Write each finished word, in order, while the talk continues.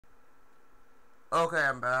Okay,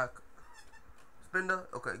 I'm back. Spinda?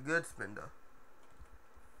 Okay, good Spinda.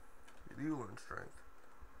 You learn strength.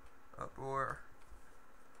 Uproar.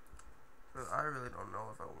 I really don't know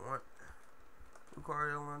if I want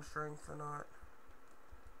Lucario to learn strength or not.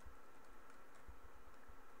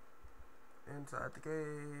 Inside the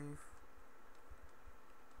cave.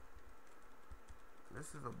 This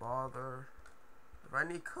is a bother. If I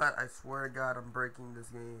need cut, I swear to God I'm breaking this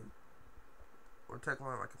game. Or taking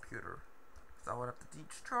away my computer. So I would have to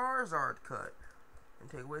teach Charizard cut. And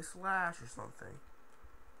take away Slash or something.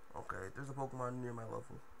 Okay, there's a Pokemon near my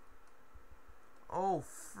level. Oh,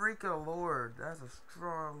 freaking lord. That's a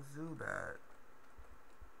strong Zubat.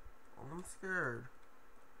 Oh, I'm scared.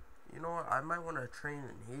 You know what? I might want to train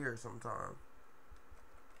in here sometime.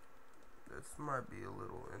 This might be a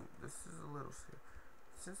little, and this is a little scary.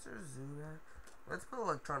 Since there's Zubat, let's put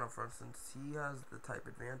Electron up front since he has the type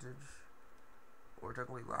advantage. Or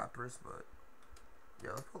technically Lapras, but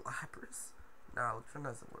yeah, let's put Lapras. Nah, Electron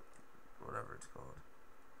has whatever it's called.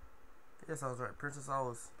 Yes, I was right. Princess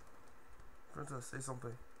Alice. Princess, say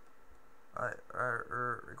something.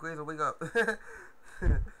 Rayquaza, wake up.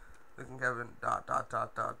 Looking Kevin, dot.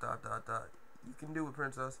 You can do it,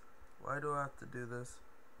 Princess. Why do I have to do this?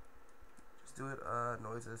 Just do it,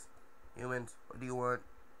 noises. Humans, what do you want?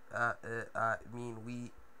 I mean,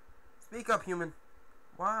 we. Speak up, human.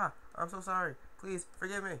 Why? I'm so sorry. Please,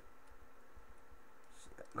 forgive me.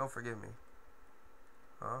 No, forgive me.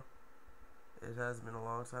 Huh? It has been a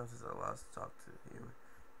long time since I last talked to a human.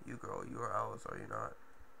 You girl, you are Alice, are you not?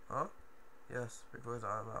 Huh? Yes, because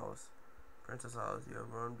I'm Alice. Princess Alice, you have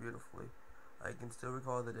grown beautifully. I can still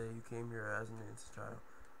recall the day you came here as an innocent child.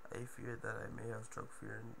 I feared that I may have struck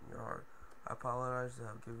fear in your heart. I apologize to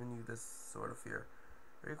have given you this sort of fear.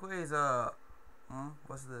 Rayquaza!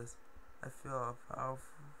 What's this? I feel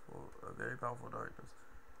a very powerful darkness.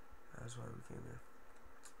 That's why we came here.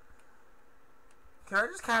 Can I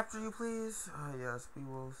just capture you, please? Yes, we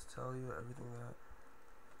will tell you everything that...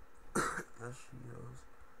 There she goes.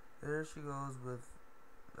 There she goes with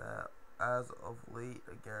that as of late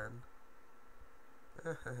again.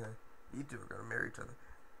 You two are gonna marry each other.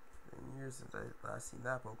 It's been years since I last seen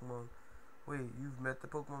that Pokemon. Wait, you've met the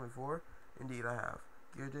Pokemon before? Indeed, I have.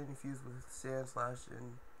 Giratina infused with Sand Slash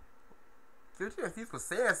and... Giratina infused with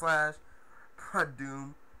Sand Slash?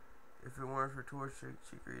 Doom. If it weren't for Torchic,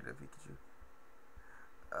 she created a Pikachu.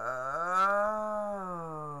 Oh,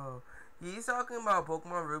 he's talking about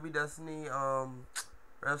Pokemon Ruby Destiny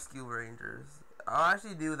Rescue Rangers. I'll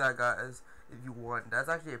actually do that, guys, if you want. That's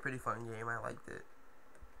actually a pretty fun game. I liked it.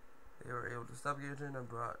 They were able to stop Giratina and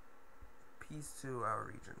brought peace to our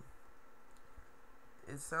region.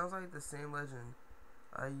 It sounds like the same legend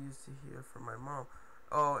I used to hear from my mom.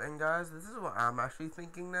 Oh, and guys, this is what I'm actually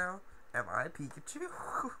thinking now. Am I Pikachu?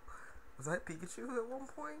 Was I Pikachu at one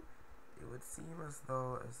point? It would seem as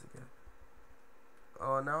though as again.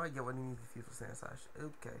 Oh, now I get what he needs to fuse with Sand Slash.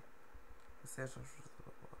 Okay. The Sand Slash was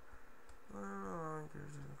the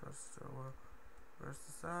First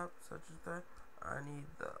to stop, such as that. I need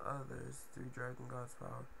the others. 3 Dragon God's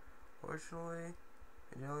power. Fortunately,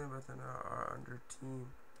 Angelian and Bethany are under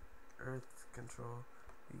Team Earth's control.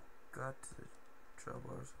 We got to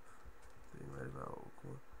trouble ourselves. Being right about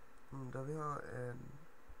W and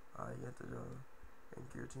I get the job. And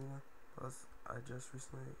Giratina. Plus, I just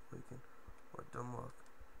recently awakened. What dumb luck.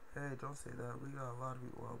 Hey, don't say that. We got a lot of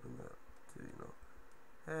people helping that too, you know.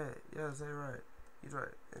 Hey, yes, hey, right. He's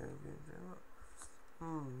right.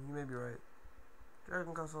 You may be right.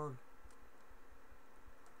 Dragon Castle.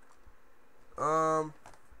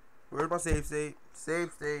 Where's my save state?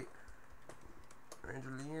 Save state.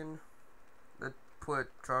 Angelian. Let's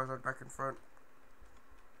put Charizard back in front.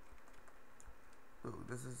 Ooh,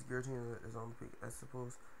 this is Giratina that is on the peak, I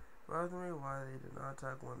suppose. Bother me why they did not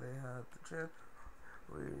attack when they had the chance.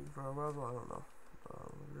 Waiting for a rival, I don't know.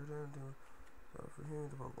 Giratina for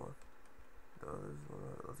humans, the Pokemon. The others,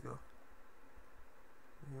 let's go.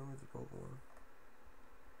 The humans, the Pokemon.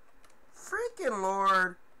 Freaking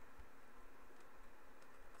Lord!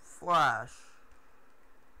 Flash.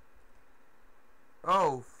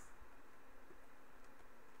 Oh.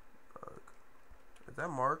 Fuck. Is that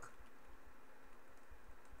Mark?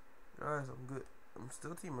 Guys, I'm good. I'm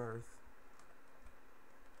still Team Earth.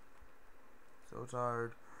 So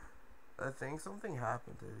tired. I think something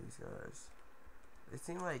happened to these guys. They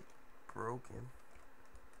seem like broken.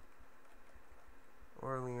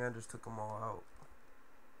 Or Leanne just took them all out.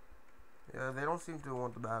 Yeah, they don't seem to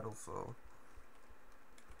want the battle, so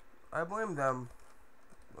I blame them.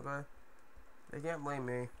 Okay? They can't blame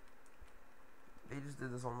me. They just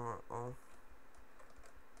did this on their own.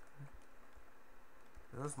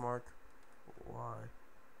 This Mark. Why?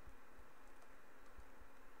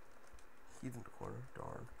 He's in the corner.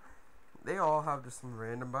 Darn. They all have just some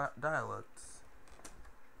random dialects.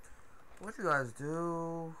 What you guys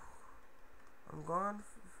do? I'm gone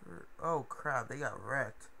for... Oh, crap. They got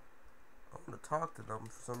wrecked. I'm gonna talk to them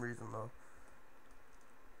for some reason, though.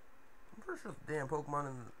 I'm pretty sure the damn Pokemon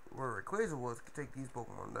in where Rayquaza was could take these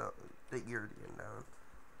Pokemon down. Take Iridian down.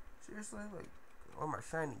 Seriously? Like, oh, my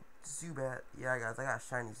shiny Zubat. Yeah, guys, I got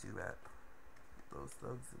shiny Zubat. Those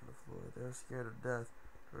thugs in the floor. They're scared of death.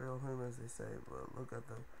 Real humans, they say, but look at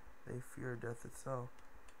them. They fear death itself.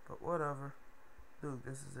 But whatever. Dude,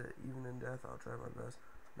 this is it. Even in death, I'll try my best.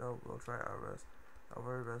 No, we'll try our best. Our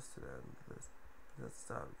very best to end this. Let's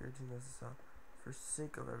stop. Your team has to stop. For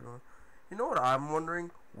sake of everyone. You know what I'm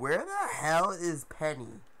wondering? Where the hell is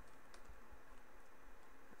Penny?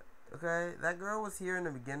 Okay, that girl was here in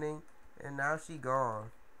the beginning, and now she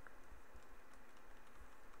gone.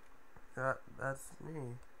 That's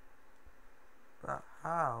me. But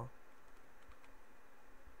how?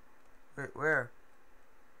 Wait, where?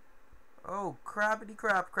 Oh, crappity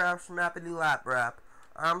crap, schmappity lap rap.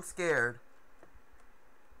 I'm scared.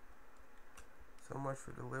 So much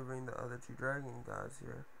for delivering the other two dragon gods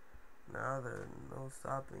here. Now there's no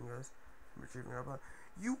stopping us from retrieving our blood.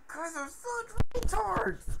 You guys are such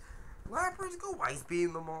retards! Lappers, go ice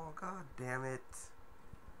beam them all. God damn it.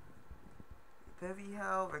 Heavy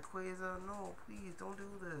hell, Rayquaza, no, please don't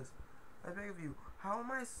do this. I beg of you. How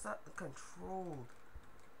am I controlled?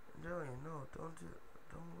 Jillian, no, don't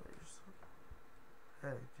let yourself.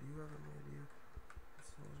 Hey, do you have any idea?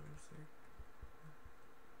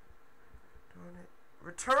 Darn it.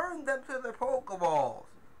 Return them to their Pokeballs!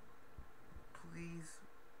 Please.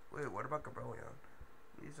 Wait, what about Gabellion?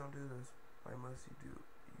 Please don't do this. Why must you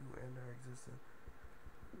end our existence?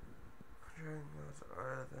 Dragon gods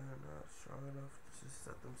are then not strong enough to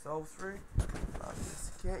set themselves free.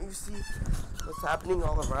 Can't you see what's happening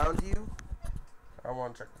all around you? I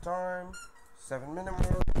want to check the time. 7-minute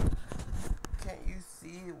mark. Can't you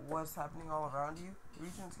see what's happening all around you?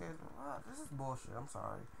 Region scares me. Wow, this is bullshit. I'm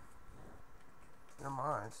sorry. Your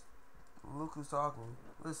minds. Look who's talking.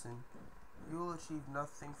 Listen, you will achieve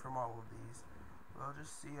nothing from all of these. Well,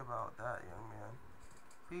 just see about that, young man.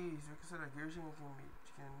 Please reconsider. Giratina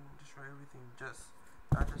can destroy everything,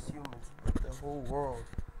 not just humans, but the whole world.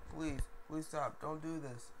 Please stop. Don't do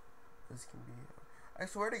this. This can be. I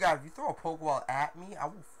swear to God, if you throw a Pokeball at me, I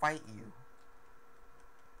will fight you.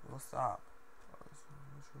 We'll stop.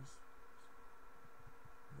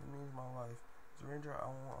 It means my life. As a ranger, I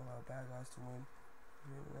won't allow bad guys to win.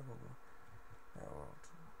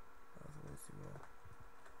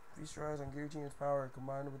 Feast your eyes on Giratina's power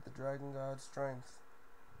combined with the Dragon God's strength.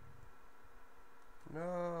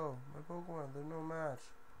 No, my Pokemon, they're no match.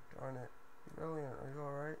 Darn it. Brilliant, are you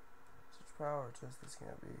alright? Such power, just this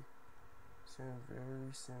can't be. Soon,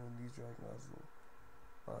 very soon, these Dragon Gods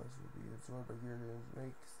will be absorbed by Giratina and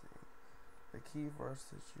makes the key for us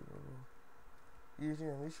to achieve our goal.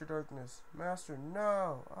 Giratina, unleash your darkness. Master,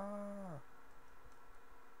 no!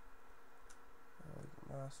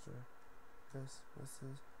 Master, this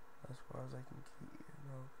is as far as I can keep you.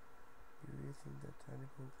 No, you really think that tiny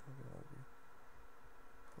Pokemon can help you?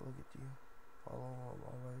 Look at you, follow along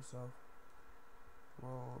all by yourself.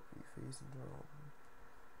 Roll up your face and turn over.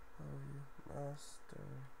 Oh, you, Master.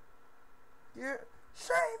 Yeah,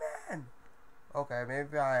 Shaman! Okay,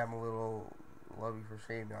 maybe I am a little lovey for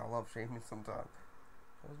Shaman. I love Shaman sometimes.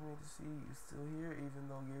 I was made to see you still here,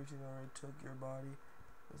 even though Giratina already took your body.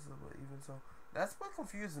 But even so, that's what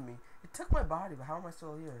confuses me. It took my body, but how am I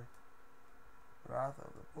still here? Wrath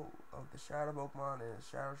of the Shadow Pokemon and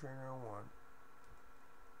Shadow Trainer 1.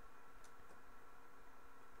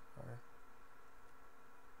 Okay.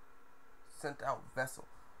 Sent out vessel.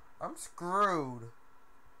 I'm screwed.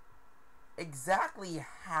 Exactly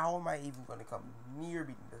how am I even going to come near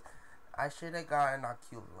beating this? I should have gotten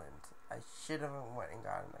Oculant. I should have went and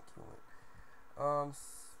gotten Oculant.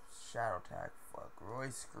 Shadow Tag. Fuck.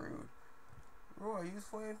 Roy's screwed. Roy, use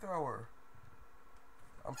Flamethrower.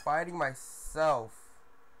 I'm fighting myself.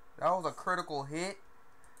 That was a critical hit.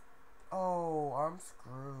 Oh, I'm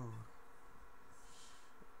screwed.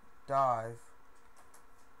 Dive.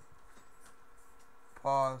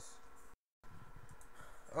 Pause.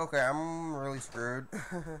 Okay, I'm really screwed.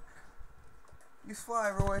 Use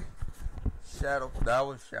Fly, Roy. Shadow. That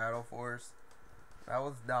was Shadow Force. That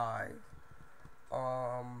was Dive.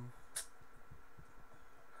 I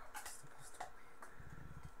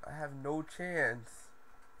have no chance.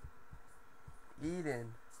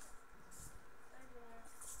 Eden.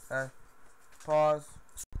 Pause.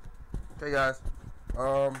 Okay, guys.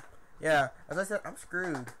 Yeah, as I said, I'm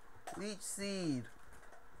screwed. Leech seed.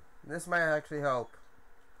 This might actually help.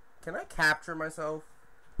 Can I capture myself?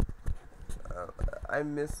 I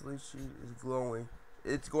miss leech seed is glowing.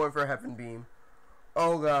 It's going for heaven beam.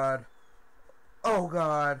 Oh god. Oh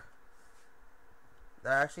god.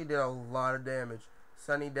 That actually did a lot of damage.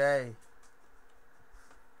 Sunny day.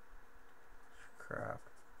 Crap.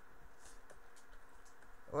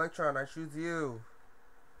 Electron, I choose you.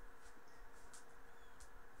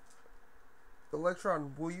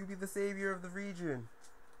 Electron, will you be the savior of the region?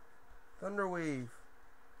 Thunderwave.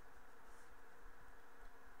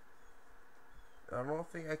 I don't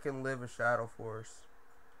think I can live a Shadow Force.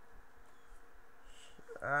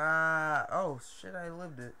 Ah, oh shit, I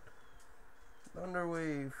lived it.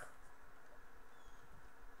 Thunderwave.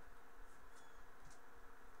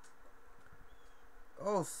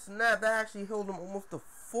 Oh snap, that actually healed him almost to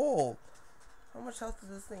full. How much health does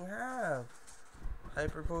this thing have?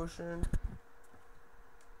 Hyper Potion.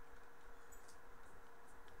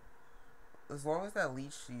 As long as that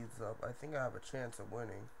leech seed's up, I think I have a chance of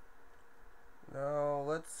winning. No,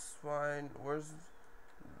 let's find, where's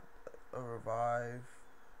a revive?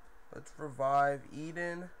 Let's revive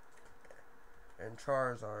Eden and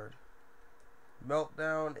Charizard.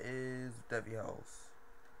 Meltdown is Devi House.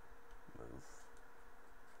 Move.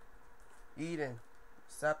 Eden,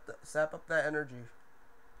 sap up that energy.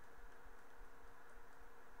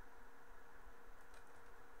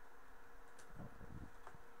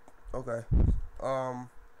 Okay.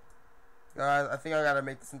 Guys, I think I gotta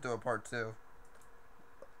make this into a part 2.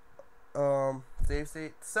 Save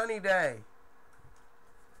state. Sunny day.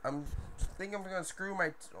 I'm gonna screw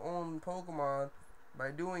my own Pokemon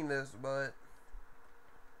by doing this, but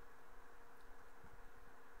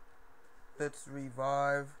let's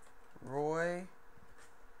revive Roy.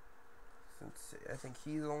 Since I think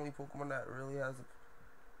he's the only Pokemon that really has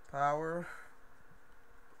power.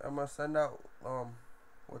 I'm gonna send out,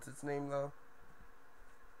 what's its name though?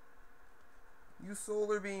 You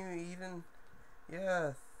Solar Beam, Eden.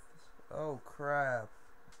 Yes. Oh crap.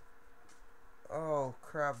 Oh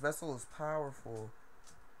crap, Vessel is powerful.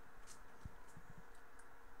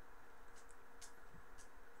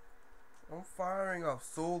 I'm firing off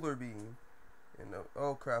Solar Beam. And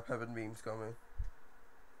oh crap, Heaven Beam's coming.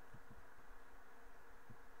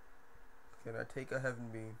 Can I take a Heaven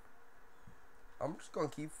Beam? I'm just gonna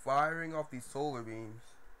keep firing off these Solar Beams.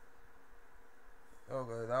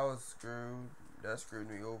 Okay, that was screwed. That screwed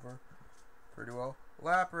me over pretty well.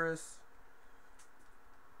 Lapras.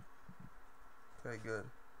 Okay, good.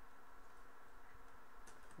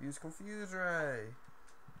 Use Confuse Ray.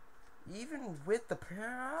 Even with the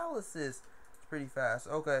paralysis, it's pretty fast.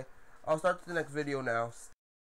 Okay, I'll start the next video now.